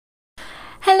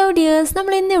dears,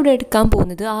 നമ്മൾ ഇന്ന് ഇവിടെ എടുക്കാൻ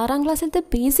പോകുന്നത് 6ാം ക്ലാസ്സിലത്തെ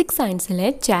ബേസിക് സയൻസിലെ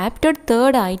ചാപ്റ്റർ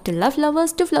 3 ആയിട്ടുള്ള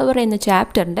ഫ്ലവേഴ്സ് ടു ഫ്ലവർ എന്ന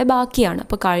ചാപ്റ്ററിൻ്റെ ബാക്കിയാണ്.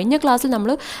 അപ്പോൾ കഴിഞ്ഞ ക്ലാസ്സിൽ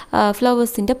നമ്മൾ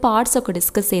ഫ്ലവേഴ്സിൻ്റെ പാർട്സ് ഒക്കെ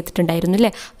ഡിസ്കസ് ചെയ്തിട്ടുണ്ടായിരുന്നു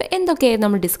അല്ലേ. അപ്പോൾ എന്തൊക്കെയായിരുന്നു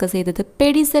നമ്മൾ ഡിസ്കസ് ചെയ്തത്?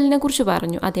 പെഡിസെല്ലിനെ കുറിച്ച്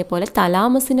പറഞ്ഞു, അതേപോലെ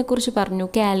തലാമസിനെ കുറിച്ച് പറഞ്ഞു,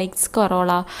 കാലിക്സ്,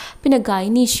 കൊറോള, പിന്നെ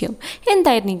ഗൈനീഷ്യം.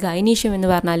 എന്തായിരുന്നു ഈ ഗൈനീഷ്യം എന്ന്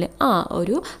പറഞ്ഞാൽ?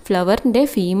 ഒരു ഫ്ലവറിൻ്റെ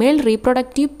ഫീമെയിൽ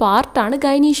റീപ്രൊഡക്റ്റീവ് പാർട്ടാണ്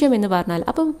ഗൈനീഷ്യം എന്ന് പറഞ്ഞാൽ.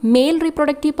 അപ്പം മെയിൽ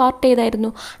റീപ്രൊഡക്റ്റീവ് പാർട്ട്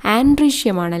ഏതായിരുന്നു?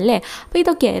 ആൻഡ്രീഷ്യമാണല്ലേ. അപ്പോൾ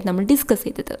ഇതൊക്കെയായിരുന്നു നമ്മൾ ഡിസ്കസ്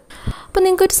ചെയ്തത്. അപ്പോൾ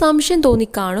നിങ്ങൾക്കൊരു സംശയം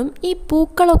തോന്നിക്കാണും, ഈ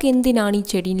പൂക്കളൊക്കെ എന്തിനാണ് ഈ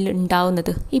ചെടിയിൽ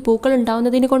ഉണ്ടാവുന്നത്? ഈ പൂക്കൾ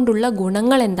ഉണ്ടാവുന്നതിന് കൊണ്ടുള്ള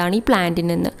ഗുണങ്ങൾ എന്താണ് ഈ പ്ലാന്റിൽ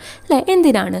നിന്ന് അല്ലേ?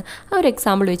 എന്തിനാണ്? ഒരു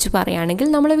എക്സാമ്പിൾ വെച്ച് പറയുകയാണെങ്കിൽ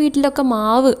നമ്മളെ വീട്ടിലൊക്കെ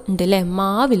മാവ് ഉണ്ട് അല്ലേ.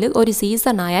 മാവിൽ ഒരു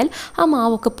സീസൺ ആയാൽ ആ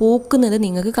മാവൊക്കെ പൂക്കുന്നത്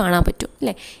നിങ്ങൾക്ക് കാണാൻ പറ്റും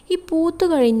അല്ലേ. ഈ പൂത്ത്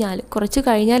കഴിഞ്ഞാൽ കുറച്ച്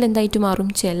കഴിഞ്ഞാൽ എന്തായിട്ട് മാറും?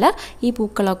 ചില ഈ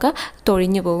പൂക്കളൊക്കെ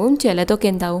തൊഴിഞ്ഞു പോകും, ചിലതൊക്കെ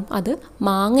എന്താവും? അത്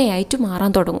മാങ്ങയായിട്ട്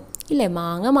മാറാൻ തുടങ്ങും ഇല്ലേ.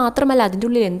 മാങ്ങ മാത്രമല്ല, അതിൻ്റെ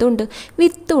ഉള്ളിൽ എന്തുണ്ട്?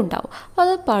 വിത്തും ഉണ്ടാവും. അപ്പോൾ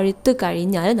അത് പഴുത്ത്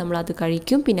കഴിഞ്ഞാൽ നമ്മളത്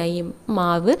കഴിക്കും. പിന്നെ ഈ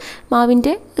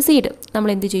മാവിൻ്റെ സീഡ് നമ്മൾ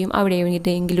എന്ത് ചെയ്യും? അവിടെ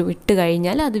എവിടെയെങ്കിലും ഇട്ട്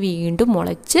കഴിഞ്ഞാൽ അത് വീണ്ടും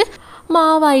മുളച്ച്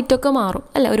മാവായിട്ടൊക്കെ മാറും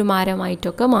അല്ല, ഒരു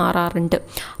മരമായിട്ടൊക്കെ മാറാറുണ്ട്.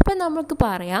 അപ്പം നമുക്ക്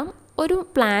പറയാം, ഒരു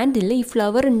പ്ലാന്റിൽ ഈ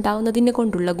ഫ്ലവർ ഉണ്ടാവുന്നതിനെ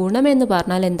കൊണ്ടുള്ള ഗുണമെന്ന്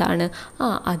പറഞ്ഞാൽ എന്താണ്?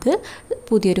 അത്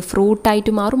പുതിയൊരു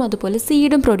ഫ്രൂട്ടായിട്ട് മാറും, അതുപോലെ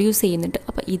സീഡും പ്രൊഡ്യൂസ് ചെയ്യുന്നുണ്ട്.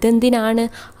 അപ്പോൾ ഇതെന്തിനാണ്?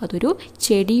 അതൊരു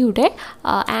ചെടിയുടെ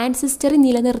ആൻസിസ്റ്ററി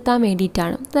നിലനിർത്താൻ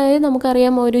വേണ്ടിയിട്ടാണ്. അതായത്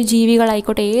നമുക്കറിയാം, ഒരു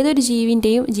ജീവികളായിക്കോട്ടെ, ഏതൊരു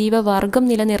ജീവിൻ്റെയും ജീവവർഗം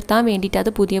നിലനിർത്താൻ വേണ്ടിയിട്ട്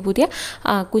അത് പുതിയ പുതിയ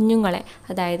കുഞ്ഞുങ്ങളെ,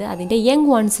 അതായത് അതിൻ്റെ യങ്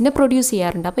വൺസിനെ പ്രൊഡ്യൂസ്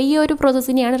ചെയ്യാറുണ്ട്. അപ്പോൾ ഈ ഒരു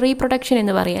പ്രോസസ്സിനെയാണ് റീപ്രൊഡക്ഷൻ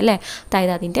എന്ന് പറയുക അല്ലേ.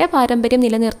 അതായത് അതിൻ്റെ പാരമ്പര്യം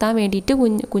നിലനിർത്താൻ വേണ്ടിയിട്ട്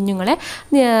കുഞ്ഞുങ്ങളെ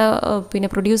പിന്നെ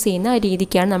പ്രൊഡ്യൂസ് ചെയ്യുന്ന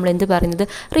രീതിക്കാണ് നമ്മൾ എന്ത് പറയുന്നത്?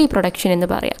 റീപ്രൊഡക്ഷൻ എന്ന്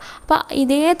പറയുക. അപ്പോൾ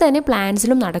ഇതേ തന്നെ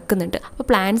പ്ലാന്റ്സിലും നടക്കുന്നുണ്ട്. അപ്പോൾ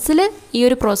പ്ലാന്റ്സിൽ ഈ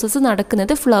ഒരു പ്രോസസ്സ്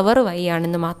നടക്കുന്നത് ഫ്ലവർ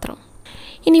വഴിയാണെന്ന് മാത്രം.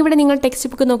 ഇനി ഇവിടെ നിങ്ങൾ ടെക്സ്റ്റ്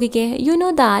ബുക്ക് നോക്കിക്കേ. You know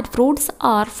that fruits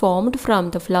are formed from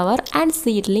the flower and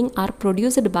seedling are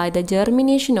produced by the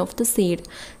germination of the seed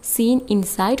scene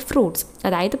inside fruits.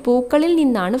 അതായത് പൂക്കളിൽ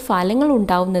നിന്നാണ് ഫലങ്ങൾ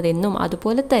ഉണ്ടാവുന്നതെന്നും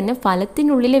അതുപോലെ തന്നെ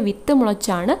ഫലത്തിനുള്ളിലെ വിത്ത്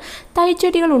മുളച്ചാണ്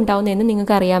തൈച്ചെടികൾ ഉണ്ടാവുന്നതെന്നും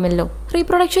നിങ്ങൾക്ക് അറിയാമല്ലോ.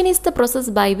 Reproduction is the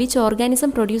process by which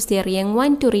organism produce their young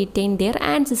one two retain their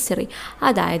ആൻസിസ്റ്ററി.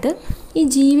 അതായത് ഈ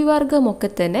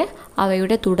ജീവിവർഗമൊക്കെ തന്നെ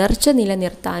അവയുടെ തുടർച്ച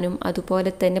നിലനിർത്താനും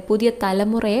അതുപോലെ തന്നെ പുതിയ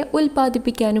തലമുറയെ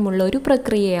ഉൽപ്പാദിപ്പിക്കാനുമുള്ള ഒരു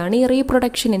പ്രക്രിയയാണ് ഈ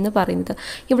റീപ്രൊഡക്ഷൻ എന്ന് പറയുന്നത്.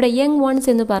 ഇവിടെ യങ്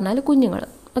വൺസ് എന്ന് പറഞ്ഞാൽ കുഞ്ഞുങ്ങൾ,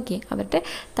 ഓക്കെ, അവരുടെ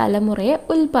തലമുറയെ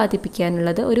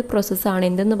ഉൽപ്പാദിപ്പിക്കാനുള്ളത് ഒരു പ്രോസസ്സാണ്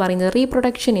എന്തെന്ന് പറയുന്നത്?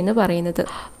 റീപ്രൊഡക്ഷൻ എന്ന് പറയുന്നത്.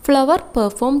 Flower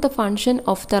perform the function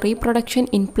of the reproduction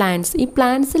in plants. ഈ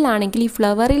പ്ലാന്റ്സിലാണെങ്കിൽ ഈ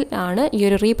ഫ്ലവറിൽ ആണ് ഈ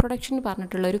ഒരു റീപ്രൊഡക്ഷൻ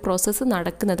പറഞ്ഞിട്ടുള്ള ഒരു പ്രോസസ്സ്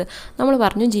നടക്കുന്നത്. നമ്മൾ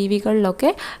പറഞ്ഞു,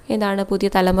 ജീവികളിലൊക്കെ എന്താണ് പുതിയ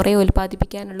തലമുറയെ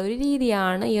ഉൽപ്പാദിപ്പിക്കാനുള്ള ഒരു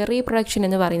രീതിയാണ് ഈ റീപ്രൊഡക്ഷൻ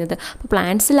എന്ന് പറയുന്നത്. അപ്പോൾ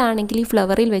പ്ലാന്റ്സിലാണെങ്കിൽ ഈ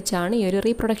ഫ്ലവറിൽ വെച്ചാണ് ഈ ഒരു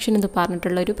റീപ്രൊഡക്ഷൻ എന്ന്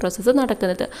പറഞ്ഞിട്ടുള്ള ഒരു പ്രോസസ്സ്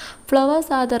നടക്കുന്നത്.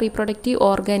 Flowers are the reproductive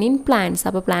organ in plants.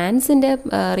 അപ്പോൾ പ്ലാന്റ്സിൻ്റെ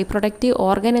റീപ്രൊഡക്റ്റീവ്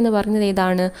ഓർഗൻ എന്ന് പറയുന്നത്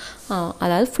ഏതാണ്?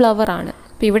 അതായത് ഫ്ലവർ ആണ്.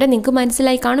 അപ്പോൾ ഇവിടെ നിങ്ങൾക്ക്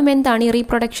മനസ്സിലായി കാണും എന്താണ് ഈ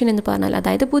റീപ്രൊഡക്ഷൻ എന്ന് പറഞ്ഞാൽ.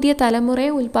 അതായത് പുതിയ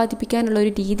തലമുറയെ ഉൽപ്പാദിപ്പിക്കാനുള്ള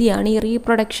ഒരു രീതിയാണ് ഈ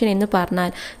റീപ്രൊഡക്ഷൻ എന്ന്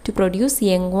പറഞ്ഞാൽ. To produce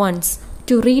young ones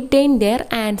to retain there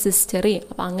ആൻസിസ്റ്ററി.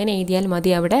 അപ്പോൾ അങ്ങനെ എഴുതിയാൽ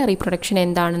മതി അവിടെ റീപ്രൊഡക്ഷൻ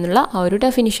എന്താണെന്നുള്ള ആ ഒരു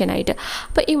ഡെഫിനിഷനായിട്ട്.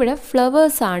 അപ്പോൾ ഇവിടെ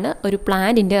ഫ്ലവേഴ്സാണ് ഒരു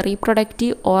പ്ലാന്റിൻ്റെ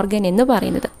റീപ്രൊഡക്റ്റീവ് ഓർഗൻ എന്ന്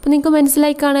പറയുന്നത്. അപ്പോൾ നിങ്ങൾക്ക്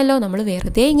മനസ്സിലായി കാണല്ലോ, നമ്മൾ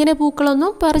വെറുതെ ഇങ്ങനെ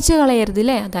പൂക്കളൊന്നും പറിച്ച് കളയരുത്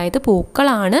അല്ലേ. അതായത്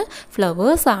പൂക്കളാണ്,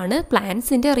 ഫ്ലവേഴ്സാണ്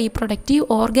പ്ലാന്റ്സിൻ്റെ റീപ്രൊഡക്റ്റീവ്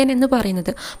ഓർഗൻ എന്ന്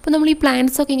പറയുന്നത്. അപ്പോൾ നമ്മൾ ഈ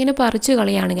പ്ലാന്റ്സൊക്കെ ഇങ്ങനെ പറിച്ച്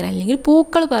കളയുകയാണെങ്കിൽ, അല്ലെങ്കിൽ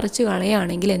പൂക്കൾ പറിച്ച്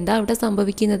കളയുകയാണെങ്കിൽ എന്താ അവിടെ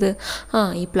സംഭവിക്കുന്നത്?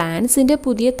 ഈ പ്ലാന്റ്സിൻ്റെ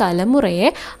പുതിയ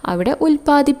തലമുറയെ അവിടെ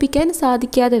ഉൽപ്പാദിപ്പിക്കാൻ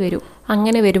സാധിക്കാതെ വരും.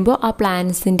 അങ്ങനെ വരുമ്പോൾ ആ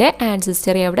പ്ലാന്റ്സിൻ്റെ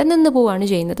ആൻസിസ്റ്ററി അവിടെ നിന്ന് പോവുകയാണ്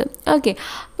ചെയ്യുന്നത്. ഓക്കെ,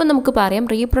 അപ്പോൾ നമുക്ക് പറയാം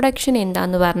റീപ്രൊഡക്ഷൻ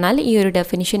എന്താണെന്ന് പറഞ്ഞാൽ ഈ ഒരു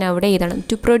ഡെഫിനിഷൻ അവിടെ എഴുതണം.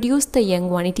 To produce the young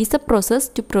one, it is A process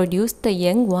to produce the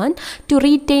young one two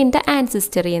retain the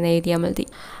ആൻസിസ്റ്ററി എന്ന് എഴുതിയാൽ മതി.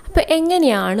 അപ്പോൾ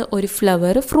എങ്ങനെയാണ് ഒരു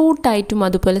ഫ്ലവർ ഫ്രൂട്ടായിട്ടും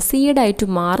അതുപോലെ സീഡായിട്ടും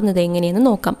മാറുന്നത് എങ്ങനെയെന്ന്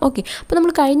നോക്കാം. ഓക്കെ, അപ്പോൾ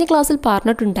നമ്മൾ കഴിഞ്ഞ ക്ലാസ്സിൽ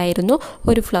പറഞ്ഞിട്ടുണ്ടായിരുന്നു,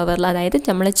 ഒരു ഫ്ലവറിൽ, അതായത്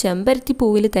നമ്മളെ ചെമ്പരത്തി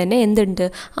പൂവിൽ തന്നെ എന്തുണ്ട്?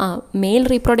 മെയിൽ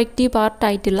റീപ്രൊഡക്റ്റീവ്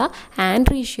പാർട്ടായിട്ടുള്ള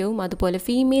ആൻഡ്രീഷ്യവും അതുപോലെ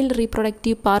ഫീമെയിൽ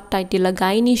റീപ്രൊഡക്റ്റീവ് പാർട്ടായിട്ടുള്ള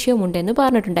ഗൈനീഷ്യവും ഉണ്ടെന്ന്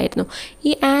പറഞ്ഞിട്ടുണ്ടായിരുന്നു.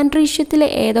 ഈ ആൻഡ്രീഷ്യത്തിലെ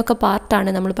ഏതൊക്കെ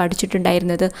പാർട്ടാണ് നമ്മൾ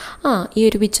പഠിച്ചിട്ടുണ്ടായിരുന്നത്? ഈ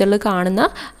ഒരു പിക്ചറിൽ കാണുന്ന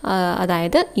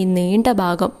അതായത് ഈ നീണ്ട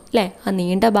ഭാഗം അല്ലേ, ആ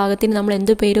നീണ്ട ഭാഗത്തിന് നമ്മൾ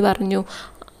എന്ത് പേര് പറഞ്ഞു?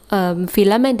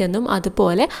 ഫിലമെൻ്റ് എന്നും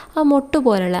അതുപോലെ ആ മൊട്ട്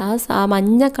പോലുള്ള ആ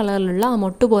മഞ്ഞ കളറിലുള്ള ആ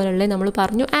മൊട്ട് പോലുള്ള നമ്മൾ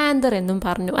പറഞ്ഞു ആന്തർ എന്നും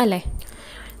പറഞ്ഞു അല്ലേ.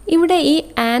 ഇവിടെ ഈ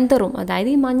ആന്തറും, അതായത്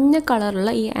ഈ മഞ്ഞ കളറുള്ള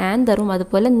ഈ ആന്തറും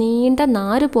അതുപോലെ നീണ്ട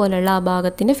നാര് പോലുള്ള ആ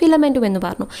ഭാഗത്തിൻ്റെ ഫിലമെൻറ്റും എന്ന്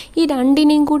പറഞ്ഞു. ഈ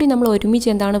രണ്ടിനെയും കൂടി നമ്മൾ ഒരുമിച്ച്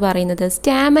എന്താണ് പറയുന്നത്?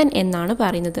 സ്റ്റാമൻ എന്നാണ്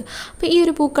പറയുന്നത്. അപ്പോൾ ഈ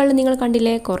ഒരു പൂക്കളിൽ നിങ്ങൾ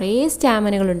കണ്ടില്ലേ, കുറേ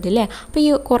സ്റ്റാമനുകളുണ്ട് അല്ലേ. അപ്പോൾ ഈ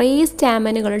കുറേ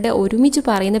സ്റ്റാമനുകളുടെ ഒരുമിച്ച്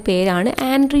പറയുന്ന പേരാണ്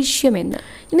ആൻഡ്രീഷ്യം എന്ന്.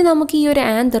 ഇനി നമുക്ക് ഈ ഒരു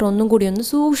ആൻസർ ഒന്നും കൂടി ഒന്ന്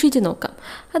സൂക്ഷിച്ച് നോക്കാം.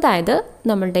 അതായത്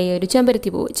നമ്മളുടെ ഈ ഒരു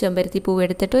ചെമ്പരത്തിപ്പൂവ്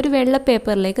എടുത്തിട്ട് ഒരു വെള്ള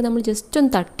പേപ്പറിലേക്ക് നമ്മൾ ജസ്റ്റ്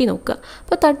ഒന്ന് തട്ടി നോക്കുക.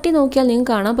 അപ്പോൾ തട്ടി നോക്കിയാൽ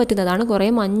നിങ്ങൾക്ക് കാണാൻ പറ്റുന്നതാണ് കുറേ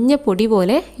മഞ്ഞ പൊടി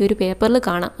പോലെ ഈ ഒരു പേപ്പറിൽ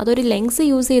കാണാം. അതൊരു ലെൻസ്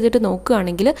യൂസ് ചെയ്തിട്ട്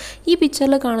നോക്കുകയാണെങ്കിൽ ഈ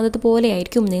പിക്ചറിൽ കാണുന്നത് പോലെ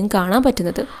ആയിരിക്കും നിങ്ങൾക്ക് കാണാൻ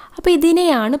പറ്റുന്നത്. അപ്പോൾ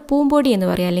ഇതിനെയാണ് പൂമ്പൊടി എന്ന്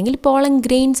പറയുക, അല്ലെങ്കിൽ പോളൻ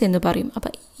ഗ്രെയിൻസ് എന്ന് പറയും.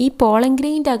 അപ്പോൾ ഈ പോളൻ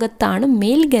ഗ്രെയിൻ്റെ അകത്താണ്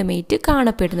മെയിൽ ഗമേറ്റ്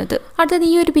കാണപ്പെടുന്നത്. അടുത്തത്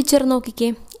ഈ ഒരു പിക്ചർ നോക്കിക്കേ.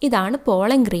 ഇതാണ്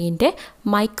പോളൻ ഗ്രെയിൻ്റെ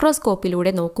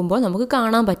മൈക്രോസ്കോപ്പിലൂടെ നോക്കുമ്പോൾ നമുക്ക്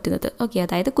കാണാൻ പറ്റുന്നത്. ഓക്കെ,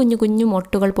 അതായത് കുഞ്ഞു കുഞ്ഞു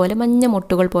മൊട്ടുകൾ പോലെ, മഞ്ഞ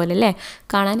മൊട്ടുകൾ പോലെ അല്ലേ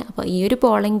കാണാൻ. അപ്പോൾ ഈ ഒരു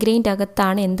പോളൻ ഗ്രെയിൻ്റെ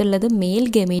അകത്താണ് എന്തുള്ളത്, മെയിൽ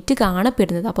ഗമേറ്റ്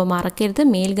കാണപ്പെടുന്നത്. അപ്പോൾ മറക്കരുത്,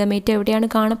 മെയിൽ ഗമേറ്റ് എവിടെയാണ്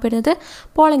കാണപ്പെടുന്നത്,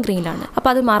 പോളൻ ഗ്രെയിനിലാണ്.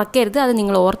 അപ്പോൾ അത് മറക്കരുത്, അത്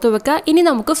നിങ്ങൾ ഓർത്തു വെക്കുക. ഇനി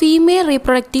നമുക്ക് ഫീമെയിൽ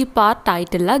റീപ്രൊഡക്റ്റീവ്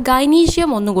പാർട്ടായിട്ടുള്ള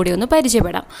ഗൈനീഷ്യം ഒന്നുകൂടി ഒന്ന്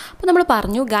പരിചയപ്പെടാം. അപ്പോൾ നമ്മൾ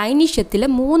പറഞ്ഞു ഗൈനീഷ്യത്തിലെ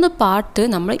 3 പാർട്ട്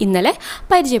നമ്മൾ ഇന്നലെ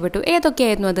പരിചയപ്പെട്ടു.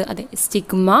 ഏതൊക്കെയായിരുന്നു അത്? അതെ,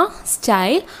 സ്റ്റിഗ്മ,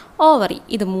 സ്റ്റൈൽ, ഓവറി.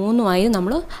 ഇത് 3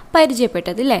 നമ്മൾ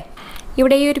പരിചയപ്പെട്ടത് അല്ലേ.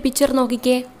 ഇവിടെ ഈ ഒരു പിക്ചർ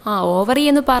നോക്കിക്കേ. ഓവറി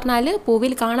എന്ന് പറഞ്ഞാൽ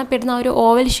പൂവിൽ കാണപ്പെടുന്ന ഒരു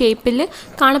ഓവൽ ഷേപ്പിൽ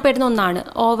കാണപ്പെടുന്ന ഒന്നാണ്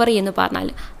ഓവറി എന്ന് പറഞ്ഞാൽ.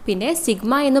 പിന്നെ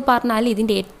സ്റ്റിഗ്മ എന്ന് പറഞ്ഞാൽ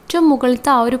ഇതിൻ്റെ ഏറ്റവും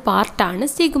മുകളിലത്തെ ആ ഒരു പാർട്ടാണ്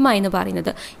സ്റ്റിഗ്മ എന്ന്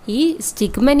പറയുന്നത്. ഈ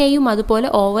സ്റ്റിഗ്മനെയും അതുപോലെ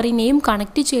ഓവറിനെയും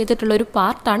കണക്ട് ചെയ്തിട്ടുള്ള ഒരു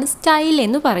പാർട്ടാണ് സ്റ്റൈൽ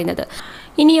എന്ന് പറയുന്നത്.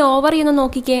 ഇനി ഓവറി എന്ന്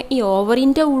നോക്കിക്കേ. ഈ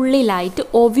ഓവറിൻ്റെ ഉള്ളിലായിട്ട്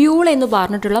ഒവ്യൂൾ എന്ന്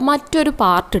പറഞ്ഞിട്ടുള്ള മറ്റൊരു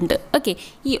പാർട്ടുണ്ട്. ഓക്കെ,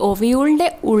 ഈ ഒവ്യൂളിൻ്റെ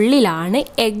ഉള്ളിലാണ്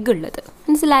എഗ്ഗ് ഉള്ളത്.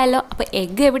 മനസ്സിലായല്ലോ. അപ്പോൾ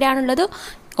എഗ്ഗ് എവിടെയാണുള്ളത്?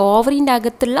 ഓവറിൻ്റെ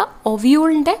അകത്തുള്ള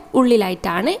ഒവ്യൂളിൻ്റെ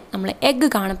ഉള്ളിലായിട്ടാണ് നമ്മൾ എഗ്ഗ്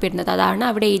കാണപ്പെടുന്നത്. അതാണ്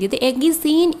അവിടെ എഴുതിയത്, egg is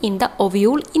seen in the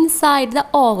ovule inside the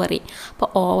ovary. അപ്പോൾ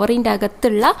ഓവറിൻ്റെ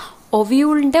അകത്തുള്ള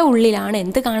ഒവ്യൂളിൻ്റെ ഉള്ളിലാണ്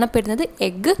എന്ത് കാണപ്പെടുന്നത്,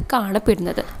 എഗ്ഗ്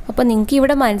കാണപ്പെടുന്നത്. അപ്പോൾ നിങ്ങൾക്ക്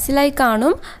ഇവിടെ മനസ്സിലായി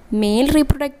കാണും, മെയിൽ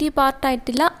റീപ്രൊഡക്റ്റീവ്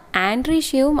പാർട്ടായിട്ടുള്ള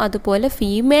ആൻഡ്രീഷ്യവും അതുപോലെ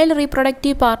ഫീമെയിൽ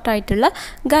റീപ്രൊഡക്റ്റീവ് പാർട്ടായിട്ടുള്ള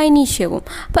ഗൈനീഷ്യവും.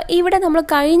 അപ്പോൾ ഇവിടെ നമ്മൾ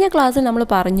കഴിഞ്ഞ ക്ലാസ്സിൽ നമ്മൾ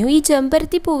പറഞ്ഞു ഈ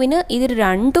ചെമ്പരത്തി പൂവിന് ഇത്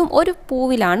രണ്ടും ഒരു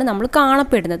പൂവിലാണ് നമ്മൾ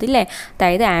കാണപ്പെടുന്നത് ഇല്ലേ.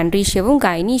 അതായത് ആൻഡ്രീഷ്യവും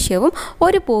ഗൈനീഷ്യവും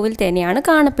ഒരു പൂവിൽ തന്നെയാണ്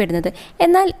കാണപ്പെടുന്നത്.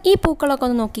 എന്നാൽ ഈ പൂക്കളൊക്കെ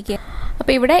ഒന്ന് നോക്കിക്കേ.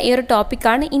 അപ്പോൾ ഇവിടെ ഈ ഒരു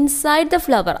ടോപ്പിക്കാണ് ഇൻസൈഡ് ദ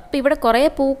ഫ്ലവർ. അപ്പോൾ ഇവിടെ കുറേ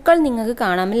പൂക്കൾ നിങ്ങൾക്ക്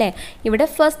കാണാം അല്ലേ. ഇവിടെ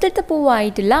ഫസ്റ്റത്തെ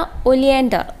പൂവായിട്ടുള്ള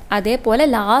ഒലിയാൻഡർ, അതേപോലെ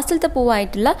ലാസ്റ്റിലത്തെ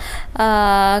പൂവായിട്ടുള്ള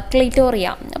ക്ലിറ്റോറിയ.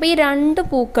 അപ്പോൾ ഈ 2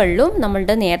 പൂക്കളിലും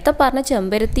നമ്മളുടെ നേരത്തെ പറഞ്ഞ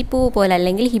ചെമ്പരത്തിപ്പൂ പോലെ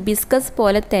അല്ലെങ്കിൽ ഹിബിസ്കസ്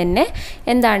പോലെ തന്നെ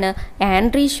എന്താണ്,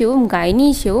 ആൻഡ്രീഷ്യവും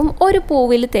ഗൈനീഷ്യവും ഒരു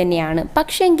പൂവിൽ തന്നെയാണ്.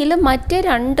 പക്ഷേങ്കിലും മറ്റേ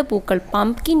 2 പൂക്കൾ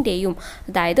പംകിൻ്റെയും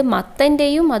അതായത്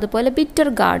മത്തൻ്റെയും അതുപോലെ ബിറ്റർ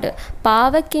ഗാർഡ്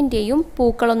പാവയ്ക്കിൻ്റെയും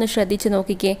പൂക്കളൊന്ന് ശ്രദ്ധിച്ച്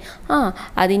നോക്കിക്കേ.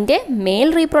 അതിൻ്റെ മെയിൽ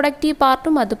റീപ്രൊഡക്റ്റീവ്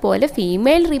പാർട്ടും അതുപോലെ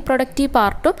ഫീമെയിൽ റീപ്രൊഡക്റ്റീവ്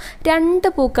പാർട്ടും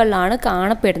 2 പൂക്കളിലാണ്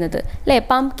കാണപ്പെടുന്നത് അല്ലേ.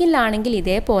 പംകിനിലാണെങ്കിൽ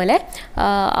ഇതേപോലെ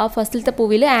ആ ഫസ്റ്റിലത്തെ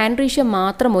പൂവിൽ ആൻഡ്രീഷ്യം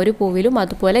മാത്രം ഒരു പൂവിലും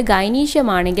അതുപോലെ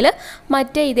ഗൈനീഷ്യമാണെങ്കിൽ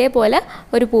മറ്റേ ഇതേപോലെ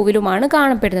ഒരു പൂവിലുമാണ്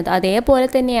കാണപ്പെടുന്നത്. അതേപോലെ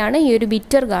തന്നെയാണ് ഈ ഒരു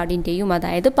ബിറ്റർ ഗാർഡിൻ്റെയും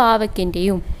അതായത്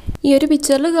പാവയ്ക്കിൻ്റെയും. ഈ ഒരു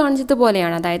പിക്ചറിൽ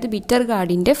കാണിച്ചതുപോലെയാണ്. അതായത് ബിറ്റർ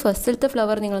ഗാർഡിൻ്റെ ഫസ്റ്റിലത്തെ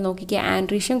ഫ്ലവർ നിങ്ങൾ നോക്കിക്കുക,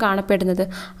 ആൻഡ്രീഷ്യം കാണപ്പെടുന്നത്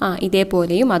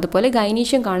ഇതേപോലെയും അതുപോലെ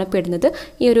ഗൈനീഷ്യം കാണപ്പെടുന്നത്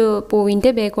ഈ ഒരു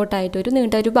പൂവിൻ്റെ ബേക്കോട്ടായിട്ടൊരു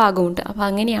നീണ്ട ഒരു ഭാഗമുണ്ട്. അപ്പോൾ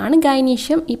അങ്ങനെയാണ്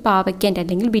ഗൈനീഷ്യം ഈ പാവയ്ക്കൻ്റെ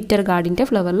അല്ലെങ്കിൽ ബിറ്റർ ഗാർഡിൻ്റെ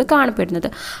ഫ്ലവറിൽ കാണപ്പെടുന്നത്.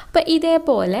 അപ്പോൾ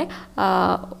ഇതേപോലെ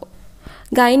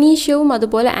ഗൈനീഷ്യവും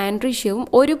അതുപോലെ ആൻഡ്രീഷ്യവും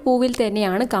ഒരു പൂവിൽ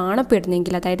തന്നെയാണ്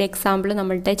കാണപ്പെടുന്നതെങ്കിൽ, അതായത് എക്സാമ്പിൾ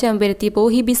നമ്മളുടെ ചെമ്പരത്തി പൂ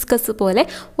ഹിബിസ്കസ് പോലെ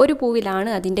ഒരു പൂവിലാണ്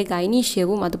അതിൻ്റെ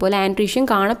ഗൈനീഷ്യവും അതുപോലെ ആൻഡ്രീഷ്യം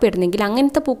കാണപ്പെടുന്നെങ്കിൽ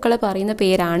അങ്ങനത്തെ പൂക്കളെ പറയുന്ന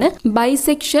പേരാണ്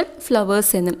ബൈസെക്ഷൽ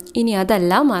ഫ്ലവേഴ്സ് എന്ന്. ഇനി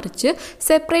അതല്ല, മറിച്ച്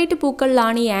സെപ്പറേറ്റ്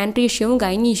പൂക്കളിലാണ് ഈ ആൻഡ്രീഷ്യവും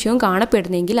ഗൈനീഷ്യവും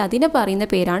കാണപ്പെടുന്നതെങ്കിൽ അതിനെ പറയുന്ന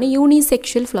പേരാണ്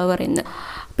യൂണിസെക്ഷൽ ഫ്ലവർ എന്ന്.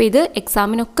 അപ്പോൾ ഇത്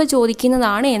എക്സാമിനൊക്കെ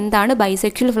ചോദിക്കുന്നതാണ്, എന്താണ്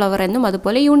ബൈസെക്ഷൽ ഫ്ലവർ എന്നും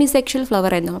അതുപോലെ യൂണിസെക്ഷൽ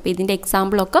ഫ്ലവർ എന്നും. അപ്പോൾ ഇതിൻ്റെ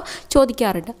എക്സാമ്പിളൊക്കെ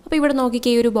ചോദിക്കാറുണ്ട്. അപ്പോൾ ഇവിടെ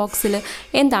നോക്കിക്കേ, ഈ ഒരു ബോക്സിൽ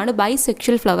എന്താണ്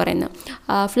ബൈസെക്ഷൽ ഫ്ലവർ എന്ന്.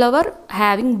 Flower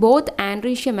having both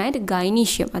androecium and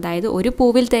gynoecium, അതായത് ഒരു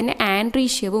പൂവിൽ തന്നെ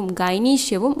ആൻഡ്രീഷ്യവും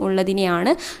ഗൈനീഷ്യവും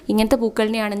ഉള്ളതിനെയാണ്, ഇങ്ങനത്തെ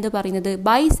പൂക്കളിനെയാണ് എന്ത് പറയുന്നത്,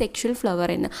 ബൈസെക്ഷൽ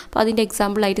ഫ്ലവർ എന്ന്. അപ്പോൾ അതിൻ്റെ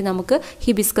എക്സാമ്പിളായിട്ട് നമുക്ക്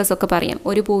ഹിബിസ്കസ് ഒക്കെ പറയാം.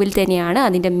 ഒരു പൂവിൽ തന്നെയാണ്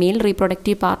അതിൻ്റെ മെയിൽ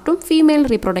റീപ്രൊഡക്റ്റീവ് പാർട്ടും ഫീമെയിൽ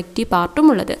റീപ്രൊഡക്റ്റീവ് പാർട്ടും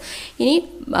ഉള്ളത്. ഇനി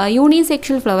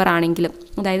യൂണിസെക്ഷൽ ഫ്ലവർ ആണെങ്കിലും,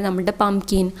 അതായത് നമ്മുടെ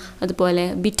പംകിൻ അതുപോലെ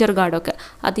ബിറ്റർ ഗാർഡൊക്കെ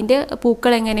അതിൻ്റെ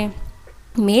പൂക്കൾ എങ്ങനെ,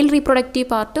 മെയിൽ റീപ്രൊഡക്റ്റീവ്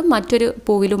പാർട്ട് മറ്റൊരു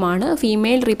പൂവിലുമാണ്,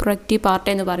 ഫീമെയിൽ റീപ്രൊഡക്റ്റീവ് പാർട്ട്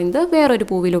എന്ന് പറയുന്നത് വേറൊരു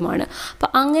പൂവിലുമാണ്. അപ്പോൾ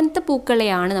അങ്ങനത്തെ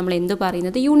പൂക്കളെയാണ് നമ്മൾ എന്ത്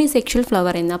പറയുന്നത്, യൂണിസെക്ഷൽ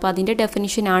ഫ്ലവർ എന്ന്. അപ്പോൾ അതിൻ്റെ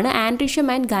ഡെഫിനിഷനാണ്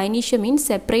androecium and gynoecium means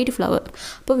separate flower.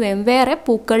 അപ്പോൾ വെവ്വേറെ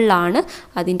പൂക്കളിലാണ്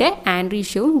അതിൻ്റെ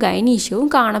ആൻഡ്രീഷ്യവും ഗൈനീഷ്യവും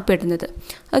കാണപ്പെടുന്നത്.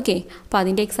 ഓക്കെ, അപ്പോൾ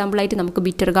അതിൻ്റെ എക്സാമ്പിളായിട്ട് നമുക്ക്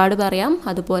ബിറ്റർ ഗാർഡ് പറയാം,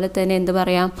 അതുപോലെ തന്നെ എന്ത്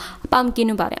പറയാം,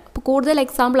 പംകിനും പറയാം. അപ്പോൾ കൂടുതൽ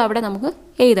എക്സാമ്പിൾ അവിടെ നമുക്ക്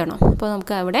എഴുതണം. അപ്പോൾ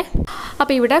നമുക്ക്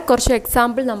അപ്പോൾ ഇവിടെ കുറച്ച്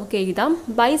എക്സാമ്പിൾ നമുക്ക് എഴുതാം.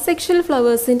 ബൈസെക്ഷൽ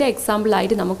ഫ്ലവേഴ്സിൻ്റെ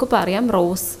എക്സാമ്പിളായിട്ട് നമുക്ക് പറയാം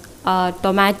റോസ്,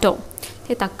 ടൊമാറ്റോ,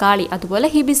 തക്കാളി, അതുപോലെ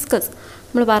ഹിബിസ്കസ്.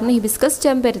 നമ്മൾ പറഞ്ഞ ഹിബിസ്കസ്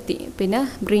ചെമ്പരത്തി, പിന്നെ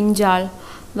ബ്രിഞ്ചാൾ,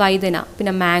 വൈദന,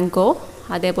 പിന്നെ മാംഗോ,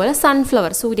 അതേപോലെ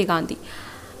സൺഫ്ലവർ, സൂര്യകാന്തി.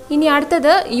 ഇനി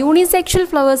അടുത്തത് യൂണിസെക്ഷൽ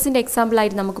ഫ്ലവേഴ്സിൻ്റെ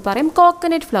എക്സാമ്പിളായിട്ട് നമുക്ക് പറയാം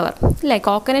കോക്കനട്ട് ഫ്ലവർ അല്ലേ.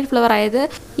 കോക്കനട്ട് ഫ്ലവർ ആയത്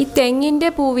ഈ തെങ്ങിൻ്റെ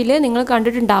പൂവിൽ നിങ്ങൾ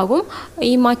കണ്ടിട്ടുണ്ടാകും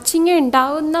ഈ മച്ചിങ്ങ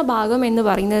ഉണ്ടാകുന്ന ഭാഗം എന്ന്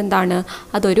പറയുന്നത് എന്താണ്,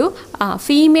 അതൊരു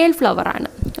ഫീമെയിൽ ഫ്ലവറാണ്.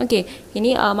 ഓക്കെ, ഇനി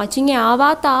മച്ചിങ്ങ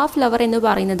ആവാത്ത ആ ഫ്ലവർ എന്ന്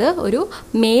പറയുന്നത് ഒരു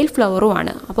മെയിൽ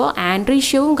ഫ്ലവറുമാണ്. അപ്പോൾ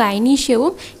ആൻഡ്രീഷ്യവും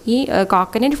ഗൈനീഷ്യവും ഈ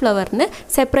കോക്കനട്ട് ഫ്ലവറിന്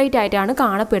സെപ്പറേറ്റ് ആയിട്ടാണ്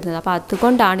കാണപ്പെടുന്നത്. അപ്പോൾ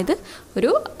അതുകൊണ്ടാണിത്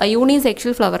ഒരു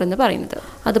യൂണിസെക്ഷൽ ഫ്ലവർ എന്ന് പറയുന്നത്.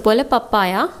 അതുപോലെ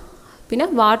പപ്പായ, പിന്നെ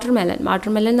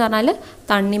വാട്ടർമെലൺ എന്ന് പറഞ്ഞാൽ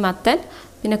തണ്ണിമത്തൻ,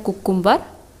 പിന്നെ കുക്കുംബർ,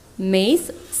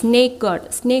 മെയ്സ്, സ്നേക്ക്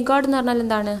ഗാർഡ് എന്ന് പറഞ്ഞാൽ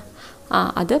എന്താണ്,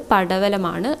 അത്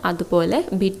പടവലമാണ്. അതുപോലെ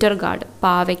ബിറ്റർ ഗാർഡ്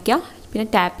പാവയ്ക്ക, പിന്നെ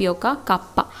ടാപ്പിയോക്ക,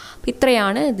 കപ്പ.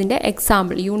 ഇത്രയാണ് ഇതിൻ്റെ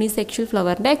എക്സാമ്പിൾ, യൂണിസെക്ഷൽ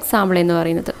ഫ്ലവറിൻ്റെ എക്സാമ്പിൾ എന്ന്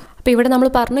പറയുന്നത്. അപ്പോൾ ഇവിടെ നമ്മൾ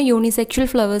പറഞ്ഞു യൂണിസെക്ഷൽ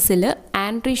ഫ്ലവേഴ്സിൽ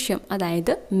ആൻഡ്രീഷ്യം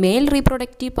അതായത് മെയിൽ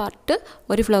റീപ്രൊഡക്റ്റീവ് പാർട്ട്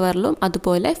ഒരു ഫ്ലവറിലും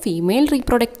അതുപോലെ ഫീമെയിൽ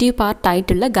റീപ്രൊഡക്റ്റീവ്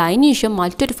പാർട്ടായിട്ടുള്ള ഗൈനീഷ്യം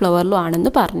മറ്റൊരു ഫ്ലവറിലും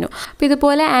ആണെന്ന് പറഞ്ഞു. അപ്പോൾ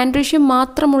ഇതുപോലെ ആൻഡ്രീഷ്യം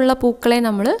മാത്രമുള്ള പൂക്കളെ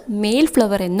നമ്മൾ മെയിൽ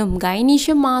ഫ്ലവർ എന്നും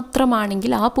ഗൈനീഷ്യം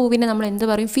മാത്രമാണെങ്കിൽ ആ പൂവിനെ നമ്മൾ എന്ത്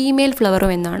പറയും, ഫീമെയിൽ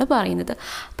ഫ്ലവറും എന്നാണ് പറയുന്നത്.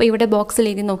 അപ്പോൾ ഇവിടെ ബോക്സിൽ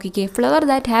എഴുതി നോക്കിക്കേ, flower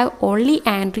that have only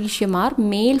androecium R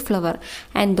mail flower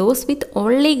and those with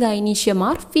only gynoecium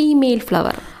R female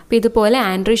flower. അപ്പോൾ ഇതുപോലെ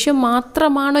ആൻഡ്രീഷ്യം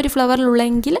മാത്രമാണ് ഒരു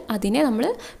ഫ്ലവറിലുള്ളെങ്കിൽ അതിനെ നമ്മൾ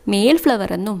മെയിൽ ഫ്ലവർ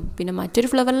എന്നും, പിന്നെ മറ്റൊരു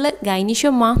ഫ്ലവറിൽ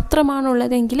ഗൈനീഷ്യം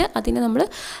മാത്രമാണുള്ളതെങ്കിൽ അതിനെ നമ്മൾ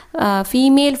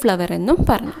ഫീമെയിൽ ഫ്ലവർ എന്നും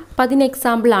പറഞ്ഞു. അപ്പോൾ അതിന്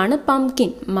എക്സാമ്പിളാണ്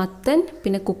പംകിൻ മത്തൻ,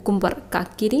 പിന്നെ കുക്കുംബർ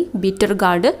കക്കിരി, ബിറ്റർ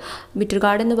ഗാർഡ്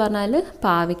എന്ന് പറഞ്ഞാൽ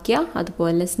പാവയ്ക്ക,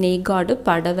 അതുപോലെ സ്നേക്ക് ഗാർഡ്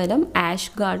പടവലം,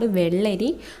 ആഷ് ഗാർഡ്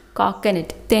വെള്ളരി,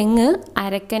 കോക്കനട്ട് തെങ്ങ്,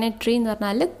 അരക്കനട്ട് ട്രീ എന്ന്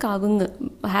പറഞ്ഞാൽ കവുങ്ങ്,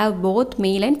 have both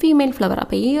male and female flower.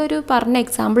 അപ്പോൾ ഈ ഒരു പറഞ്ഞ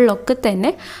എക്സാമ്പിളിലൊക്കെ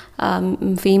തന്നെ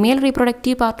ഫീമെയിൽ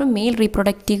റീപ്രൊഡക്റ്റീവ് പാർട്ടും മെയിൽ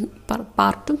റീപ്രൊഡക്റ്റീവ്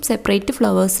പാർട്ടും സെപ്പറേറ്റ്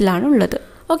ഫ്ലവേഴ്സിലാണ് ഉള്ളത്.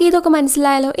 ഓക്കെ, ഇതൊക്കെ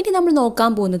മനസ്സിലായാലോ. ഇനി നമ്മൾ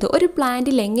നോക്കാൻ പോകുന്നത് ഒരു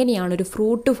പ്ലാന്റിൽ എങ്ങനെയാണ് ഒരു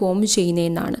ഫ്രൂട്ട് ഫോം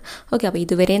ചെയ്യുന്നതെന്നാണ്. ഓക്കെ, അപ്പോൾ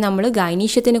ഇതുവരെ നമ്മൾ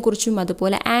ഗൈനീഷ്യത്തിനെ കുറിച്ചും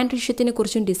അതുപോലെ ആൻഡ്രീഷ്യത്തിനെ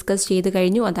കുറിച്ചും ഡിസ്കസ് ചെയ്ത്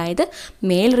കഴിഞ്ഞു. അതായത്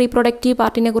മെയിൽ റീപ്രൊഡക്റ്റീവ്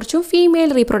പാർട്ടിനെ കുറിച്ചും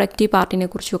ഫീമെയിൽ റീപ്രൊഡക്റ്റീവ് പാർട്ടിനെ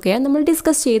കുറിച്ചും ഒക്കെ നമ്മൾ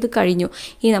ഡിസ്കസ് ചെയ്ത് കഴിഞ്ഞു.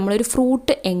 ഇനി നമ്മളൊരു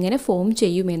ഫ്രൂട്ട് എങ്ങനെ ഫോം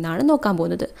ചെയ്യുമെന്നാണ് നോക്കാൻ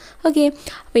പോകുന്നത്. ഓക്കെ,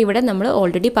 അപ്പോൾ ഇവിടെ നമ്മൾ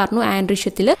ഓൾറെഡി പറഞ്ഞു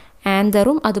ആൻഡ്രീഷ്യത്തിൽ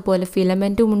ആന്തറും അതുപോലെ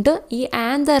ഫിലമെൻറ്റും ഉണ്ട്. ഈ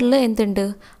ആന്തറിൽ എന്തുണ്ട്,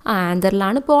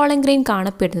 ആന്തറിലാണ് പോളൻ ഗ്രെയിൻ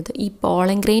കാണപ്പെടുന്നത്. ഈ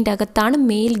പോളൻ ഗ്രെയിൻ്റെ അകത്താണ്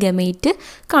മെയിൽ ഗമേറ്റ്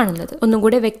കാണുന്നത്. ഒന്നും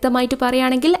കൂടെ വ്യക്തമായിട്ട്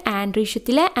പറയുകയാണെങ്കിൽ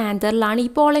ആൻഡ്രീഷ്യത്തിലെ ആന്തറിലാണ് ഈ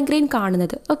പോളൻ ഗ്രെയിൻ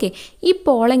കാണുന്നത്. ഓക്കെ, ഈ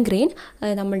പോളൻ ഗ്രെയിൻ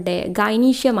നമ്മളുടെ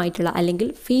ഗൈനീഷ്യമായിട്ടുള്ള അല്ലെങ്കിൽ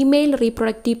ഫീമെയിൽ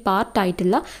റീപ്രൊഡക്റ്റീവ്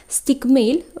പാർട്ടായിട്ടുള്ള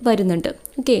സ്റ്റിഗ്മയിൽ വരുന്നുണ്ട്.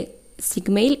 ഓക്കെ,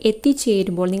 സ്റ്റിഗ്മയിൽ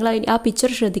എത്തിച്ചേരുമ്പോൾ നിങ്ങൾ ആ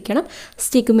പിക്ചർ ശ്രദ്ധിക്കണം.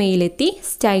 സ്റ്റിഗ്മയിലെത്തി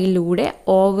സ്റ്റൈലിലൂടെ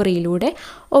ഓവറിയിലൂടെ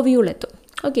ഒവ്യൂളെത്തും.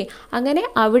 ഓക്കെ, അങ്ങനെ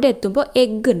അവിടെ എത്തുമ്പോൾ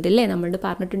എഗ്ഗ് ഉണ്ട് അല്ലേ, നമ്മൾ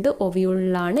പറഞ്ഞിട്ടുണ്ട്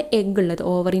ഒവ്യൂളിലാണ് എഗ്ഗ് ഉള്ളത്,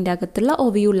 ഓവറിൻ്റെ അകത്തുള്ള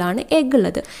ഒവ്യൂളിലാണ് എഗ്ഗ്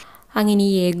ഉള്ളത്. അങ്ങനെ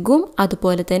ഈ എഗ്ഗും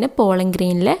അതുപോലെ തന്നെ പോളൻ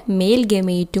ഗ്രെയിനിലെ മെയിൽ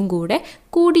ഗമേറ്റും കൂടെ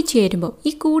കൂടിച്ചേരുമ്പോൾ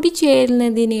ഈ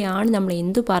കൂടിച്ചേരുന്നതിനെയാണ് നമ്മൾ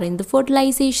എന്ത് പറയുന്നത്,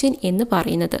 ഫെർട്ടിലൈസേഷൻ എന്ന്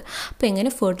പറയുന്നത്. അപ്പോൾ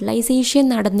എങ്ങനെ ഫെർട്ടിലൈസേഷൻ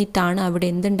നടന്നിട്ടാണ് അവിടെ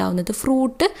എന്തുണ്ടാവുന്നത്,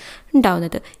 ഫ്രൂട്ട്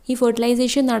ഉണ്ടാവുന്നത്. ഈ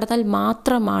ഫെർട്ടിലൈസേഷൻ നടന്നാൽ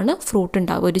മാത്രമാണ് ഫ്രൂട്ട്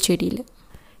ഉണ്ടാവുക ഒരു ചെടിയിൽ.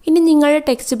 ഇനി നിങ്ങളുടെ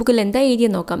ടെക്സ്റ്റ് ബുക്കിൽ എന്താ എഴുതിയ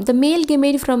നോക്കാം. The mail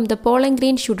gamete from the pollen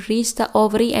grain should reach the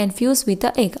ovary and fuse with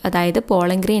the egg. അതായത്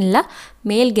പോളൻ ഗ്രെയിനിലെ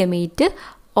മെയിൽ ഗമേറ്റ്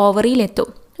ഓവറിയിലെത്തും.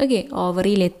 ഓക്കെ,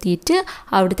 ഓവറിയിലെത്തിയിട്ട്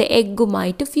അവിടുത്തെ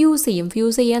എഗ്ഗുമായിട്ട് ഫ്യൂസ്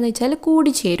ചെയ്യുകയെന്ന് വെച്ചാൽ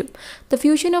കൂടിച്ചേരും. The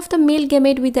fusion of the mail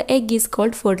gamete with the egg is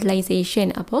called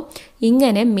fertilisation. അപ്പോൾ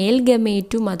ഇങ്ങനെ mail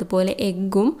ഗമേറ്റും അതുപോലെ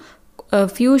എഗ്ഗും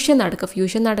fusion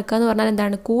നടക്കുക എന്ന് പറഞ്ഞാൽ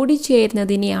എന്താണ്,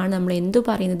 കൂടിച്ചേരുന്നതിനെയാണ് നമ്മൾ എന്ത്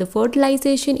പറയുന്നത്,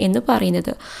 ഫെർട്ടിലൈസേഷൻ എന്ന്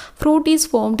പറയുന്നത്. Fruit is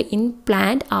formed in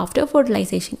plant after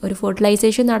fertilisation. ഒരു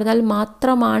ഫെർട്ടിലൈസേഷൻ നടന്നാൽ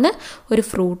മാത്രമാണ് ഒരു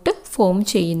ഫ്രൂട്ട് ഫോം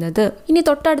ചെയ്യുന്നത്. ഇനി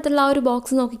തൊട്ടടുത്തുള്ള ആ ഒരു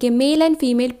ബോക്സ് നോക്കിക്കേ, മെയിൽ ആൻഡ്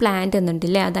ഫീമെയിൽ പ്ലാന്റ്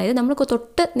എന്നുണ്ടല്ലേ. അതായത് നമ്മൾ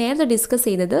തൊട്ട് നേരത്തെ ഡിസ്കസ്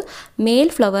ചെയ്തത് മെയിൽ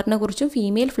ഫ്ലവറിനെ കുറിച്ചും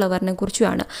ഫീമെയിൽ ഫ്ലവറിനെ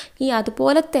കുറിച്ചുമാണ്. ഈ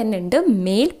അതുപോലെ തന്നെ ഉണ്ട്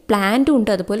മെയിൽ പ്ലാന്റും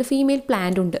ഉണ്ട്, അതുപോലെ ഫീമെയിൽ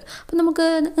പ്ലാന്റും ഉണ്ട്. അപ്പോൾ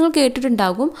നിങ്ങൾ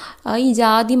കേട്ടിട്ടുണ്ടാകും ഈ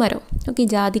ജാതി മരം. ഓക്കെ,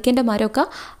 ജാതിക്കൻ്റെ മരമൊക്കെ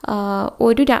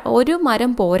ഒരു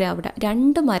മരം പോരാ, അവിടെ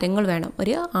 2 മരങ്ങൾ വേണം.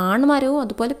 ഒരു ആൺമരവും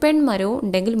അതുപോലെ പെൺമരവും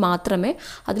ഉണ്ടെങ്കിൽ മാത്രമേ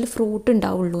അതിൽ ഫ്രൂട്ട്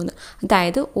ഉണ്ടാവുള്ളൂ എന്ന്.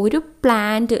 അതായത്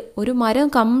ഒരു മരം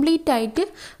കംപ്ലീറ്റ് ആയിട്ട്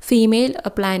ഫീമെയിൽ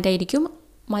പ്ലാന്റ് ആയിരിക്കും,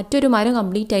 മറ്റൊരു മരം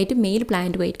കംപ്ലീറ്റ് ആയിട്ട് മെയിൽ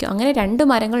പ്ലാന്റും ആയിരിക്കും. അങ്ങനെ 2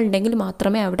 മരങ്ങൾ ഉണ്ടെങ്കിൽ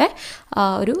മാത്രമേ അവിടെ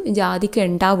ഒരു ജാതിക്ക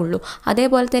ഉണ്ടാവുള്ളൂ.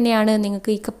 അതേപോലെ തന്നെയാണ്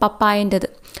നിങ്ങൾക്ക് ഈ പപ്പായൻ്റെത്,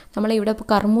 നമ്മളിവിടെ ഇപ്പോൾ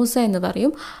കർമൂസ എന്ന്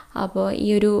പറയും. അപ്പോൾ ഈ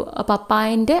ഒരു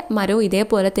പപ്പായൻ്റെ മരവും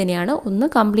ഇതേപോലെ തന്നെയാണ്. ഒന്ന്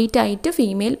കംപ്ലീറ്റ് ആയിട്ട്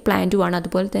ഫീമെയിൽ പ്ലാന്റുമാണ്,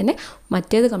 അതുപോലെ തന്നെ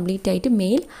മറ്റേത് കംപ്ലീറ്റ് ആയിട്ട്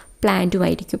മെയിൽ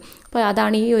പ്ലാന്റുമായിരിക്കും. അപ്പോൾ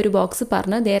അതാണ് ഈ ഒരു ബോക്സ്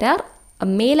പറഞ്ഞത്. There R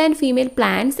male and female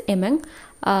plants among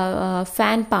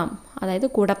fan palm, അതായത്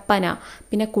കുടപ്പന,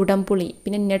 പിന്നെ കുടംപുളി,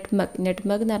 പിന്നെ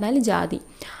നെട്ട്മഗ് എന്ന് പറഞ്ഞാൽ ജാതി.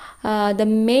 The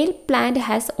male plant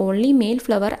has only male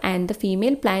flower and the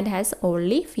female plant has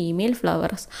only female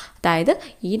flowers. അതായത്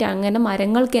ഈ അങ്ങനെ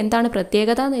മരങ്ങൾക്ക് എന്താണ്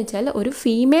പ്രത്യേകത എന്ന് വെച്ചാൽ ഒരു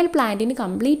ഫീമെയിൽ പ്ലാന്റിന്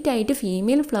കംപ്ലീറ്റ് ആയിട്ട്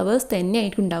ഫീമെയിൽ ഫ്ലവേഴ്സ് തന്നെ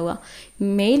ആയിരിക്കും ഉണ്ടാവുക.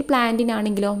 മെയിൽ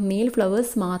പ്ലാന്റിനാണെങ്കിലോ മെയിൽ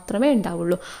ഫ്ലവേഴ്സ് മാത്രമേ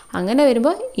ഉണ്ടാവുള്ളൂ. അങ്ങനെ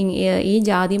വരുമ്പോൾ ഈ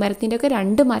ജാതി മരത്തിൻ്റെ ഒക്കെ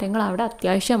 2 മരങ്ങൾ അവിടെ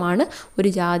അത്യാവശ്യമാണ്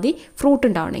ഒരു ജാതി ഫ്രൂട്ട്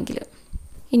ഉണ്ടാവണമെങ്കിൽ.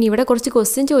 ഇനി ഇവിടെ കുറച്ച്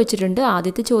ക്വസ്റ്റ്യൻ ചോദിച്ചിട്ടുണ്ട്.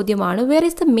 ആദ്യത്തെ ചോദ്യമാണ് where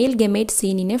is the mail ഗെമേറ്റ്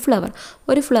scene in A flower?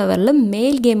 ഒരു ഫ്ലവറിൽ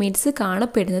മെയിൽ ഗെമേറ്റ്സ്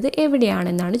കാണപ്പെടുന്നത്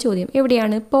എവിടെയാണെന്നാണ് ചോദ്യം.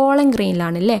 എവിടെയാണ്? പോളൻ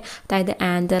ഗ്രെയിനിലാണ് അല്ലേ? അതായത്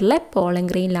ആന്തറിലെ പോളൻ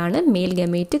ഗ്രെയിനിലാണ് മെയിൽ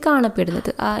ഗെമേറ്റ് കാണപ്പെടുന്നത്.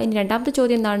 ഇനി രണ്ടാമത്തെ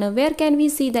ചോദ്യം എന്താണ്? Where can we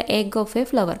see the egg of A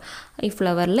flower? ഈ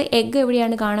ഫ്ലവറിൽ എഗ്ഗ്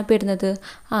എവിടെയാണ് കാണപ്പെടുന്നത്?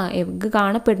 എഗ്ഗ്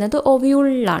കാണപ്പെടുന്നത്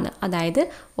ഒവ്യൂളിലാണ്. അതായത്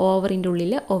ഓവറിൻ്റെ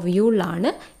ഉള്ളിൽ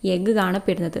ഒവ്യൂളിലാണ് എഗ്ഗ്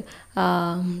കാണപ്പെടുന്നത്.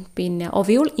 പിന്നെ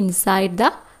ഒവ്യൂൾ ഇൻസൈഡ്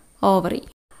ദ ഓവറി.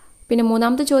 പിന്നെ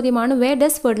മൂന്നാമത്തെ ചോദ്യമാണ് where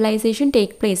does fertilization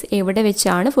take place? എവിടെ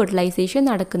വെച്ചാണ് ഫെർട്ടിലൈസേഷൻ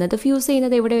നടക്കുന്നത്? ഫ്യൂസ്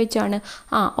ചെയ്യുന്നത് എവിടെ വെച്ചാണ്?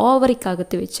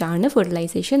 ഓവറിക്കകത്ത് വെച്ചാണ്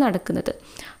ഫെർട്ടിലൈസേഷൻ നടക്കുന്നത്.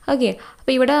 ഓക്കെ,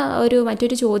 അപ്പോൾ ഇവിടെ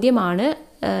മറ്റൊരു ചോദ്യമാണ്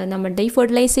നമ്മളുടെ ഈ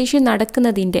ഫെർട്ടിലൈസേഷൻ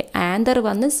നടക്കുന്നതിൻ്റെ ആന്തർ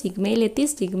വന്ന് സിഗ്മയിലെത്തി,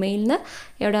 സിഗ്മയിൽ നിന്ന്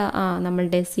ഇവിടെ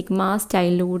നമ്മളുടെ സിഗ്മ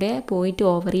സ്റ്റൈലിലൂടെ പോയിട്ട്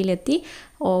ഓവറിയിലെത്തി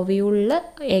ഓവ്യൂളിൽ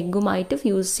എഗ്ഗുമായിട്ട്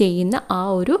ഫ്യൂസ് ചെയ്യുന്ന ആ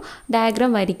ഒരു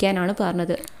ഡയഗ്രാം വരയ്ക്കാനാണ്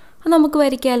പറഞ്ഞത്. നമുക്ക്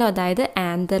വരയ്ക്കാമല്ലോ. അതായത്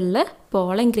ആന്തറിൽ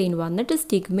പോളൻ ഗ്രെയിൻ വന്നിട്ട്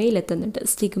സ്റ്റിഗ്മയിൽ എത്തുന്നുണ്ട്.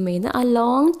 സ്റ്റിഗ്മയിൽ നിന്ന് ആ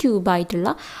ലോങ് ട്യൂബായിട്ടുള്ള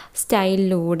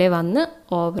സ്റ്റൈലിലൂടെ വന്ന്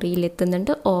ഓവറിയിൽ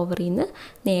എത്തുന്നുണ്ട്. ഓവറിയിൽ നിന്ന്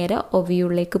നേരെ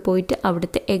ഒവ്യൂളിലേക്ക് പോയിട്ട്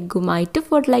അവിടുത്തെ എഗ്ഗുമായിട്ട്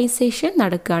ഫെർട്ടിലൈസേഷൻ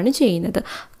നടക്കുകയാണ് ചെയ്യുന്നത്.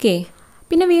 ഓക്കെ,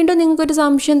 പിന്നെ വീണ്ടും നിങ്ങൾക്കൊരു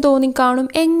സംശയം തോന്നിക്കാണും,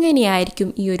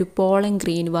 എങ്ങനെയായിരിക്കും ഈ ഒരു പോളൻ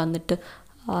ഗ്രെയിൻ വന്നിട്ട്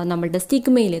നമ്മളുടെ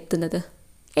സ്റ്റിഗ്മയിൽ എത്തുന്നത്?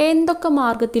 എന്തൊക്കെ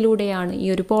മാർഗത്തിലൂടെയാണ് ഈ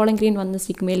ഒരു പോളൻ ഗ്രെയിൻ വന്ന്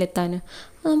സ്റ്റിഗ്മയിൽ എത്താൻ?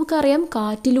 നമുക്കറിയാം,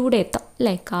 കാറ്റിലൂടെ എത്താം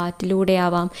അല്ലേ? കാറ്റിലൂടെ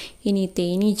ആവാം. ഇനി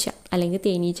തേനീച്ച, അല്ലെങ്കിൽ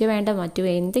തേനീച്ച വേണ്ട മറ്റു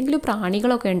എന്തെങ്കിലും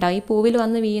പ്രാണികളൊക്കെ ഉണ്ടാവും. ഈ പൂവിൽ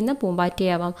വന്ന് വീഴുന്ന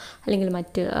പൂമ്പാറ്റയാവാം, അല്ലെങ്കിൽ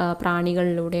മറ്റ്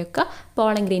പ്രാണികളിലൂടെയൊക്കെ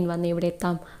പോളൻ ഗ്രെയിൻ വന്ന് ഇവിടെ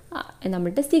എത്താം,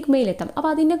 നമ്മളുടെ സ്റ്റിഗ്മയിലെത്താം. അപ്പോൾ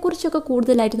അതിനെക്കുറിച്ചൊക്കെ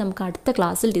കൂടുതലായിട്ട് നമുക്ക് അടുത്ത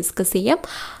ക്ലാസ്സിൽ ഡിസ്കസ് ചെയ്യാം.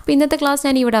 അപ്പോൾ ഇന്നത്തെ ക്ലാസ്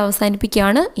ഞാൻ ഇവിടെ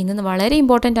അവസാനിപ്പിക്കുകയാണ്. ഇന്ന് വളരെ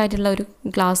ഇമ്പോർട്ടൻ്റ് ആയിട്ടുള്ള ഒരു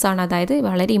ക്ലാസ്സാണ്. അതായത്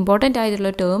വളരെ ഇമ്പോർട്ടൻ്റ്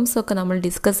ആയിട്ടുള്ള ടേംസൊക്കെ നമ്മൾ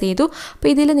ഡിസ്കസ് ചെയ്തു. അപ്പോൾ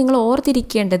ഇതിൽ നിങ്ങൾ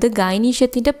ഓർത്തിരിക്കേണ്ടത്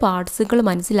ഗൈനീഷ്യത്തിൻ്റെ പാർട്സുകൾ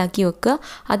മനസ്സിലാക്കി വെക്കുക.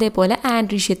 അതേപോലെ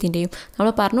ആൻഡ്രീഷ്യത്തിൻ്റെയും നമ്മൾ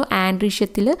പറഞ്ഞു,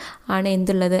 ആൻഡ്രീഷ്യത്തിൽ ആണ്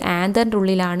എന്തുള്ളത്? ആന്തറിൻ്റെ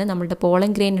ഉള്ളിലാണ് നമ്മളുടെ പോളൻ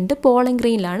ഗ്രെയിൻ ഉണ്ട്. പോളൻ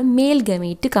ഗ്രെയിനിലാണ് മെയിൽ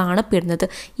ഗമേറ്റ് കാണപ്പെടുന്നത്.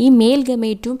 ഈ മെയിൽ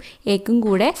ഗമേറ്റും എഗ്ഗും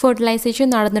കൂടെ ഫെർട്ടിലൈസേഷൻ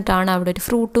നടന്നിട്ടാണ് അവിടെ ഒരു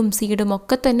ഫ്രൂട്ടും സീഡും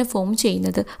ഒക്കെ തന്നെ ഫോം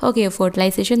ചെയ്യുന്നത്. ഓക്കെ,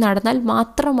 ഫെർട്ടിലൈസേഷൻ നടന്നാൽ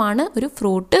മാത്രമാണ് ഒരു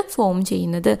ഫ്രൂട്ട് ഫോം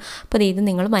ചെയ്യുന്നത്. അപ്പോൾ ഇത്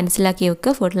നിങ്ങൾ മനസ്സിലാക്കി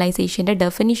വെക്കുക. ഫെർട്ടിലൈസേഷൻ്റെ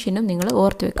ഡെഫിനിഷനും നിങ്ങൾ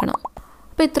ഓർത്ത് വെക്കണം.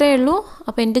 അപ്പോൾ ഇത്രയേ ഉള്ളൂ.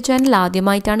 അപ്പോൾ എൻ്റെ ചാനൽ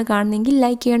ആദ്യമായിട്ടാണ് കാണുന്നതെങ്കിൽ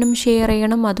ലൈക്ക് ചെയ്യണം, ഷെയർ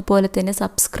ചെയ്യണം, അതുപോലെ തന്നെ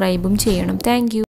സബ്സ്ക്രൈബും ചെയ്യണം. താങ്ക്